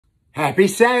Happy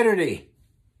Saturday.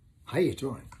 How you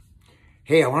doing?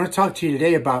 Hey, I want to talk to you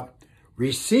today about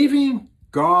receiving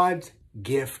God's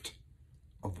gift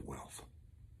of wealth.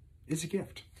 It's a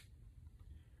gift.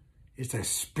 It's a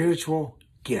spiritual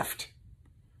gift.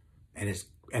 And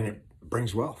it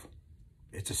brings wealth.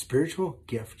 It's a spiritual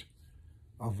gift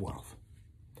of wealth.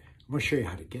 I'm going to show you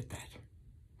how to get that.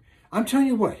 I'm telling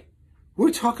you what,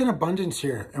 we're talking abundance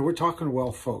here, and we're talking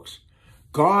wealth, folks.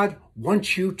 God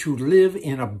wants you to live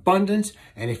in abundance,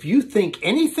 and if you think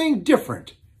anything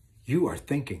different, you are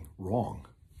thinking wrong.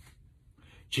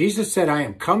 Jesus said, I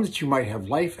am come that you might have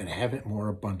life and have it more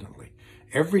abundantly.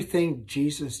 Everything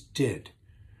Jesus did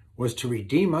was to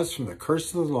redeem us from the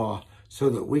curse of the law so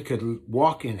that we could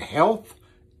walk in health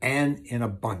and in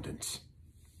abundance.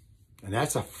 And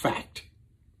that's a fact.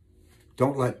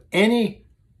 Don't let any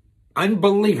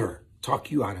unbeliever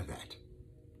talk you out of that.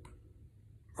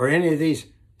 Or any of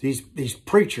these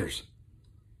preachers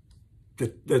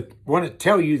that want to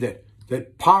tell you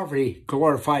that poverty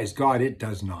glorifies God. It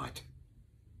does not.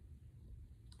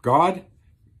 God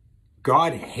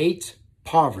hates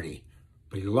poverty,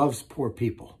 but he loves poor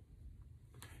people.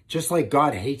 Just like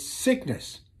God hates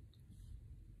sickness,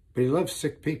 but he loves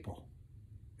sick people.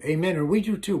 Amen. And we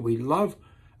do too.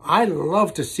 I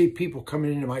love to see people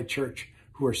coming into my church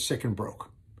who are sick and broke.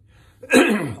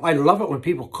 I love it when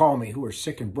people call me who are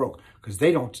sick and broke, because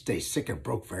they don't stay sick and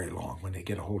broke very long when they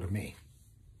get a hold of me.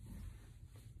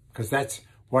 Because that's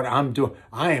what I'm doing.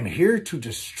 I am here to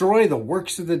destroy the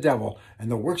works of the devil,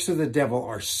 and the works of the devil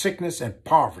are sickness and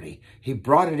poverty. He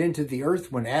brought it into the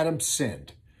earth when Adam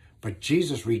sinned, but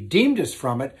Jesus redeemed us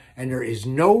from it, and there is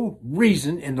no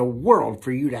reason in the world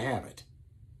for you to have it.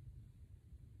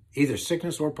 Either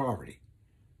sickness or poverty.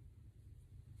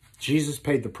 Jesus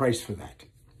paid the price for that.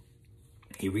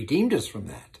 He redeemed us from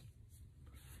that.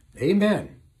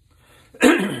 Amen.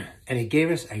 And he gave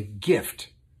us a gift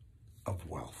of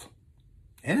wealth.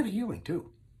 And of healing,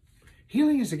 too.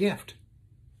 Healing is a gift.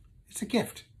 It's a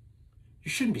gift. You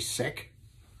shouldn't be sick.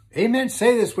 Amen.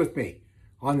 Say this with me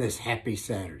on this happy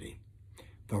Saturday.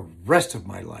 The rest of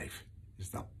my life is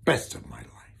the best of my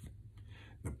life.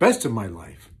 The best of my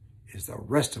life is the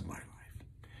rest of my life.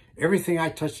 Everything I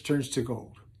touch turns to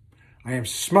gold. I am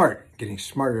smart, getting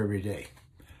smarter every day.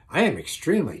 I am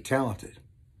extremely talented.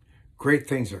 Great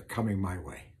things are coming my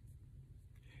way.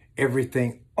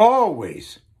 Everything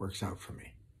always works out for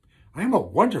me. I am a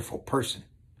wonderful person.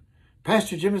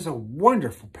 Pastor Jim is a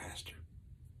wonderful pastor.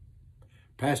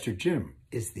 Pastor Jim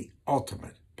is the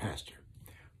ultimate pastor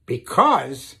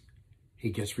because he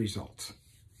gets results.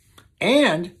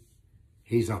 And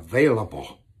he's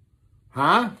available.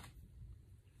 Huh?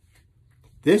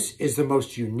 This is the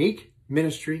most unique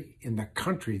ministry in the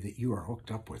country that you are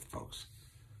hooked up with, folks.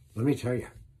 Let me tell you,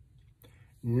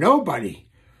 nobody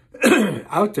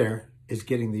out there is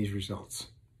getting these results.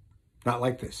 Not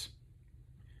like this.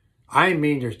 I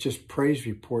mean, there's just praise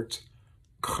reports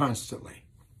constantly.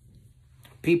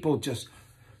 People just,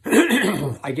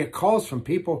 I get calls from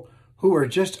people who are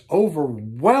just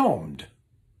overwhelmed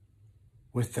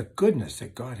with the goodness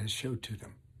that God has showed to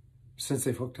them since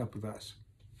they've hooked up with us.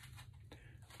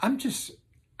 I'm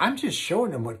just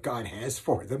showing them what God has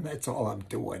for them. That's all I'm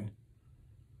doing.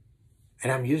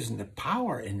 And I'm using the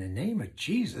power in the name of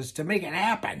Jesus to make it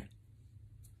happen.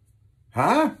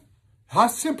 Huh? How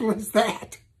simple is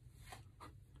that?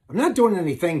 I'm not doing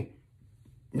anything,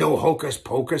 no hocus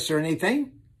pocus or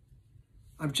anything.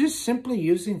 I'm just simply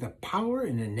using the power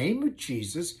in the name of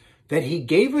Jesus that he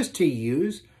gave us to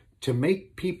use to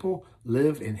make people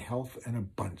live in health and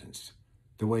abundance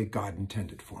the way God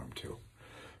intended for them to.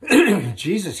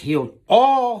 Jesus healed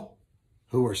all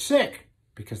who were sick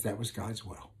because that was God's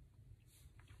will.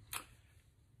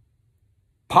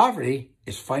 Poverty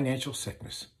is financial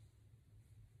sickness.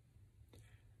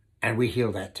 And we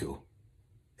heal that too.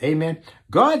 Amen.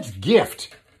 God's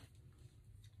gift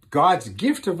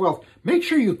of wealth. Make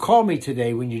sure you call me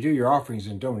today when you do your offerings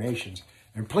and donations.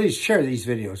 And please share these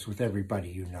videos with everybody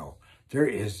you know. There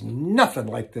is nothing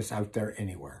like this out there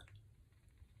anywhere.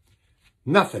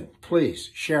 Nothing.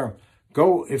 Please share them.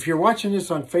 Go, if you're watching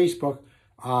this on Facebook,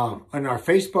 on our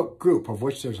Facebook group, of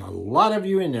which there's a lot of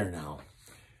you in there now,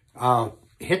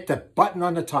 hit the button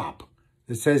on the top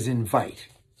that says invite.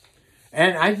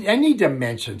 And I need to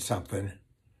mention something.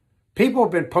 People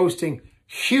have been posting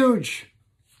huge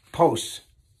posts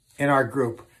in our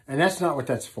group, and that's not what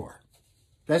that's for.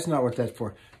 That's not what that's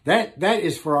for. That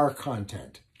is for our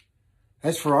content.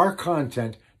 That's for our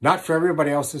content, not for everybody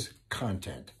else's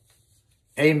content.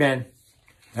 Amen.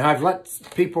 And I've let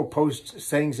people post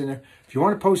things in there. If you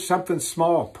want to post something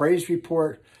small, praise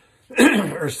report,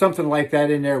 or something like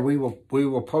that in there, we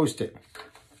will post it.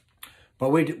 But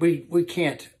we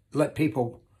can't let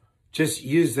people just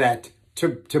use that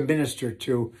to minister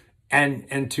to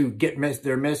and to get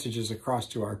their messages across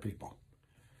to our people.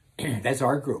 That's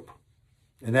our group.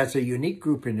 And that's a unique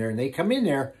group in there. And they come in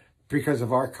there because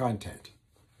of our content.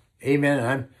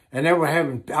 Amen. And I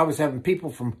was having people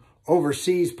from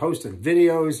overseas posting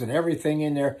videos and everything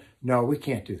in there. No, we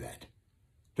can't do that.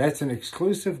 That's an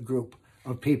exclusive group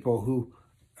of people who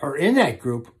are in that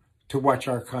group to watch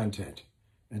our content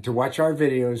and to watch our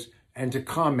videos and to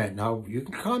comment. Now, you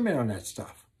can comment on that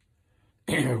stuff.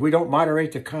 We don't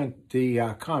moderate the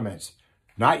comments.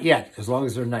 Not yet, as long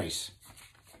as they're nice.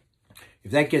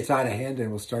 If that gets out of hand,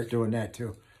 then we'll start doing that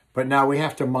too. But now we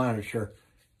have to monitor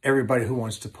everybody who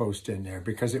wants to post in there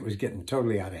because it was getting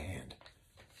totally out of hand,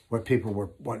 what people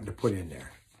were wanting to put in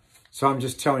there. So I'm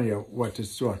just telling you what this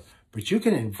is doing. But you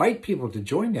can invite people to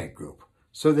join that group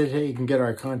so that they can get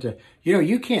our content. You know,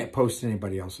 you can't post in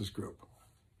anybody else's group.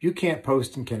 You can't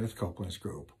post in Kenneth Copeland's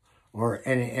group or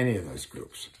any of those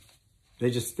groups.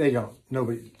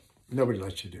 Nobody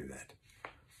lets you do that.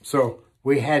 So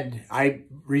I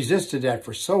resisted that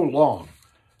for so long,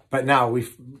 but now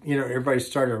everybody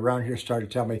around here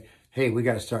started telling me, hey, we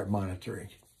got to start monitoring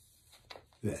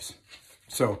this.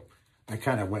 So I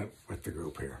kind of went with the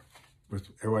group here, with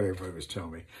what everybody was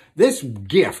telling me. This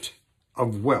gift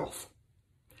of wealth,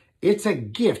 it's a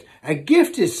gift. A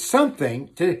gift is something,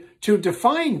 to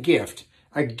define gift,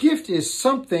 a gift is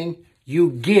something you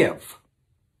give.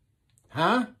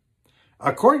 Huh?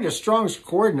 According to Strong's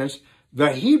Coordinates,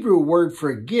 the Hebrew word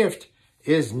for gift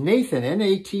is Nathan,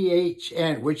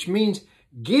 N-A-T-H-N, which means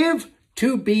give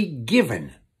to be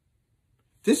given.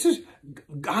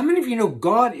 How many of you know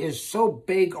God is so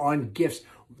big on gifts?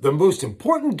 The most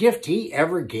important gift he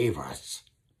ever gave us,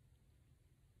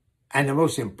 and the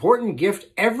most important gift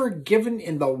ever given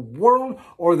in the world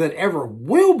or that ever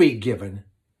will be given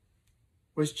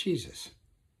was Jesus.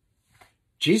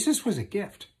 Jesus was a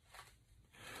gift.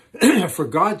 For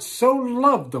God so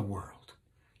loved the world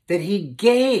that he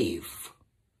gave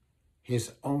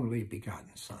his only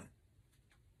begotten Son,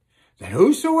 that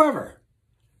whosoever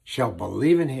shall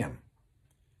believe in him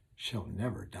shall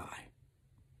never die.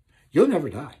 You'll never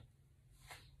die.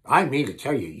 I mean to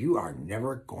tell you, you are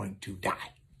never going to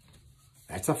die.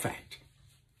 That's a fact.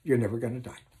 You're never going to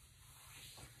die.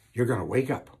 You're going to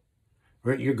wake up.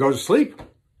 You go to sleep.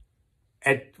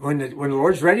 When the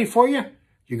Lord's ready for you,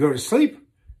 you go to sleep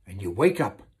and you wake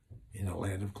up in the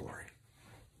land of glory.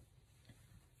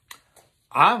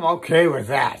 I'm okay with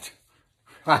that.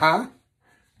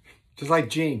 Just like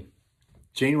Jean.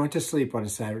 Jean went to sleep on a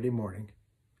Saturday morning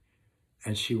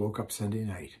and she woke up Sunday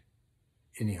night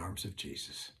in the arms of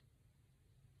Jesus.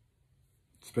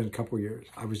 It's been a couple years.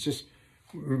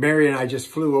 Mary and I just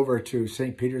flew over to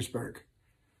St. Petersburg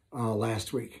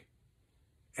last week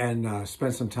and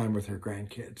spent some time with her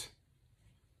grandkids.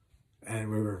 And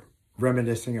we were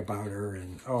reminiscing about her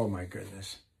and oh my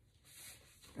goodness.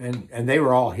 And they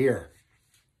were all here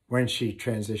when she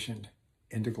transitioned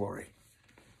into glory.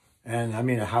 And I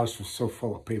mean, the house was so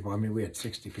full of people. I mean, we had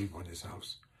 60 people in this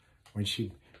house when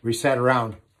we sat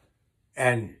around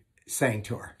and sang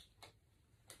to her.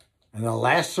 And the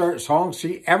last song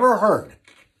she ever heard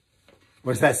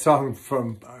was that song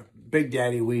from Big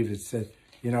Daddy Weave that said,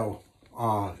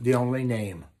 the only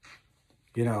name,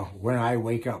 when I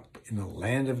wake up in the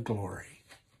land of glory.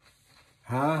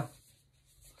 Huh?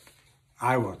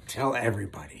 I will tell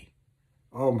everybody.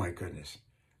 Oh my goodness.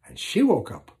 And she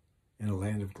woke up in the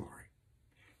land of glory.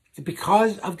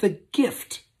 Because of the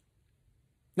gift.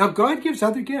 Now God gives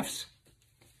other gifts.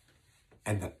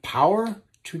 And the power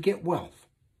to get wealth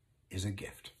is a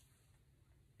gift.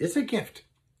 It's a gift.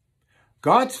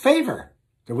 God's favor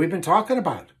that we've been talking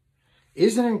about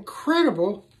is an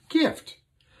incredible gift.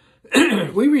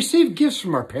 We receive gifts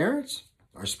from our parents,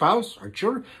 our spouse, our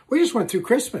children. We just went through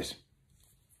Christmas.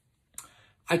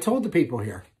 I told the people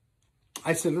here,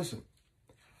 I said, listen,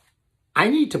 I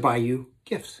need to buy you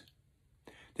gifts.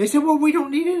 They said, well, we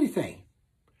don't need anything.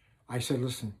 I said,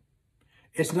 listen,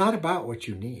 it's not about what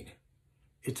you need.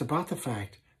 It's about the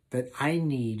fact that I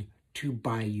need to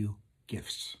buy you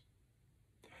gifts.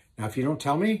 Now, if you don't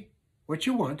tell me what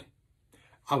you want,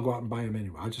 I'll go out and buy them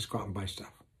anyway. I'll just go out and buy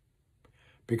stuff.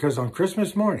 Because on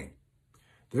Christmas morning,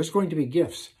 there's going to be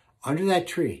gifts under that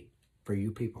tree for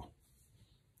you people.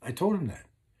 I told him that.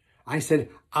 I said,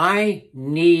 I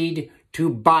need to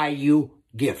buy you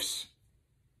gifts.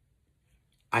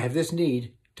 I have this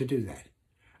need to do that.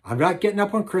 I'm not getting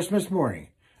up on Christmas morning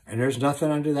and there's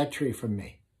nothing under that tree from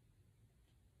me.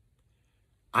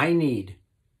 I need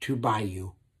to buy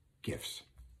you gifts.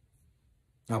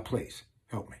 Now, please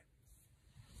help me.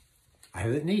 I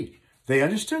have that need. They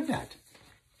understood that.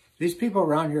 These people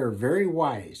around here are very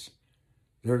wise.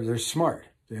 They're smart.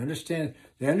 They understand.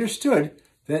 They understood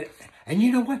that. And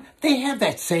you know what? They have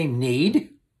that same need.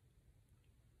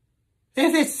 They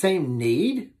have that same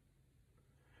need.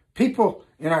 People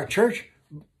in our church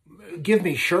give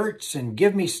me shirts and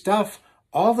give me stuff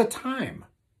all the time.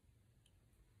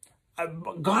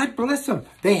 God bless them.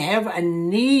 They have a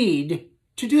need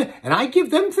to do it. And I give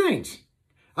them things.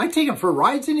 I take them for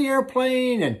rides in the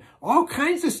airplane and all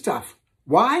kinds of stuff.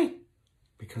 Why?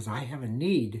 Because I have a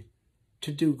need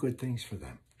to do good things for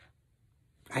them.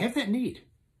 I have that need.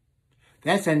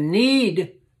 That's a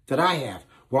need that I have.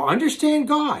 Well, understand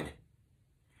God.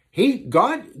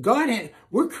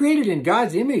 We're created in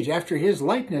God's image after his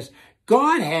likeness.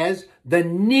 God has the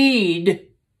need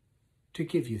to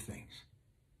give you things,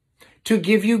 to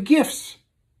give you gifts,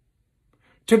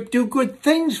 to do good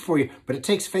things for you. But it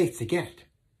takes faith to get it.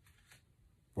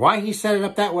 Why he set it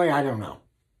up that way, I don't know.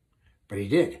 But he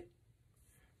did.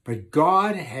 But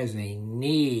God has a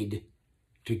need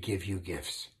to give you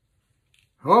gifts.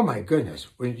 Oh my goodness.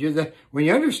 When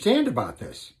you understand about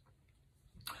this,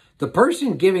 the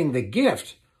person giving the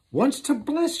gift wants to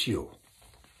bless you.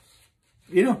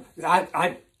 You know,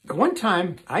 one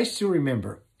time, I still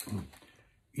remember,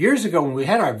 years ago when we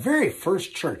had our very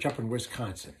first church up in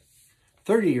Wisconsin,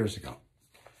 30 years ago.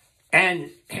 And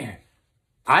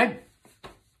I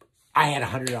had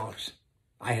 $100.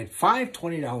 I had 5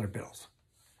 $20 bills.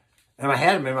 And I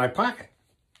had them in my pocket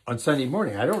on Sunday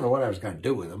morning. I don't know what I was going to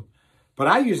do with them, but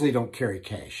I usually don't carry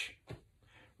cash.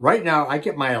 Right now, I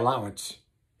get my allowance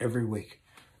every week.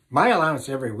 My allowance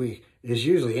every week is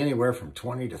usually anywhere from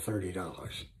 $20 to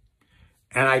 $30.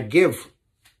 And I give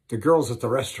the girls at the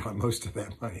restaurant most of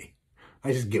that money.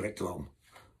 I just give it to them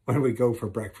when we go for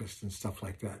breakfast and stuff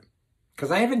like that. Because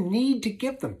I have a need to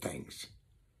give them things.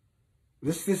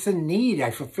 This is a need.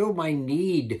 I fulfill my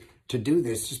need to do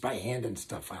this just by handing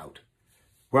stuff out.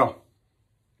 Well,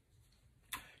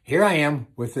 here I am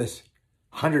with this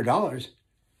 $100.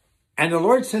 And the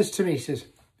Lord says to me, he says,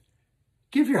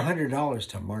 give your $100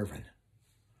 to Marvin.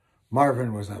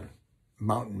 Marvin was a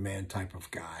mountain man type of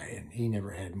guy, and he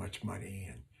never had much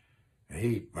money. And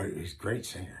he's a great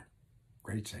singer,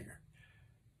 great singer.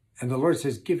 And the Lord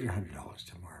says, give your $100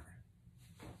 to Marvin.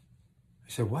 I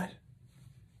said, what?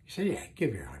 He said, yeah,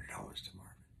 give your $100 to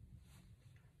Marvin.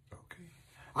 Okay.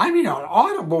 I mean, an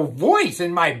audible voice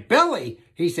in my belly.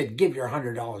 He said, give your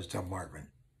 $100 to Marvin.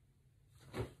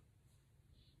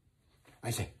 I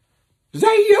said, is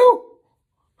that you?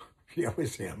 Yeah, it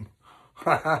was him.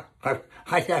 I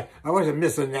wasn't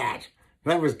missing that.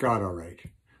 That was God, all right.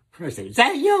 I said, is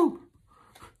that you?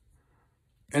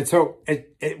 And so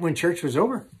when church was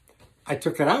over, I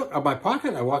took it out of my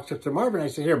pocket. I walked up to Marvin. I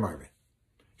said, here, Marvin.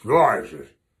 Lord,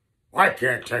 I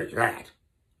can't take that.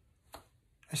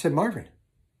 I said, Marvin,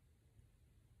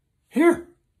 here.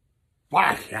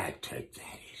 Why can't I take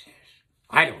that? He says,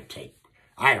 I don't take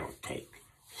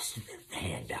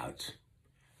handouts.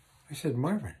 I said,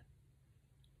 Marvin,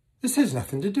 this has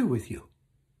nothing to do with you.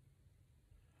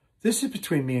 This is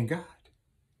between me and God.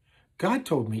 God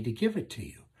told me to give it to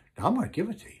you. Now I'm going to give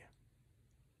it to you.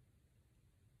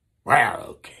 Well,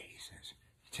 okay, he says.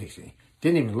 He takes it.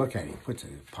 Didn't even look at it. He puts it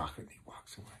in his pocket and he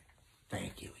walks away.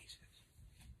 Thank you, he says.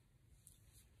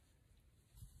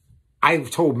 I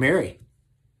told Mary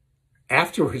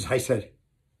afterwards, I said,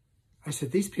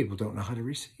 these people don't know how to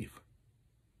receive.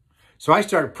 So I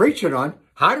started preaching on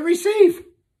how to receive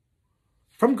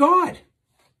from God.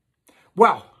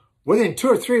 Well, within 2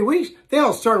 or 3 weeks, they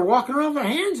all started walking around with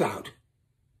their hands out.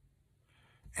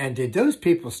 And did those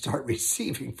people start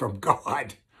receiving from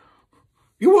God?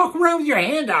 You walk around with your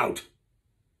hand out.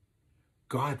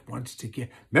 God wants to give.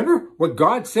 Remember what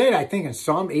God said, I think in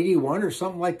Psalm 81 or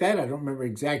something like that? I don't remember the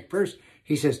exact verse.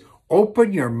 He says,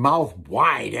 open your mouth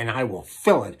wide and I will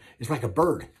fill it. It's like a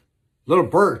bird. Little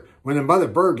bird. When the mother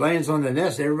bird lands on the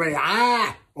nest, everybody,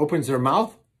 opens their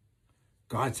mouth.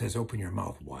 God says, open your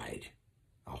mouth wide.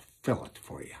 I'll fill it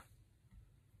for you.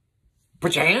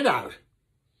 Put your hand out.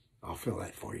 I'll fill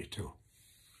that for you too.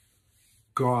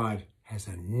 God has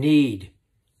a need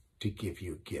to give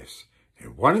you gifts.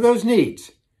 And one of those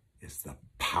needs is the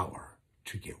power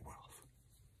to get wealth.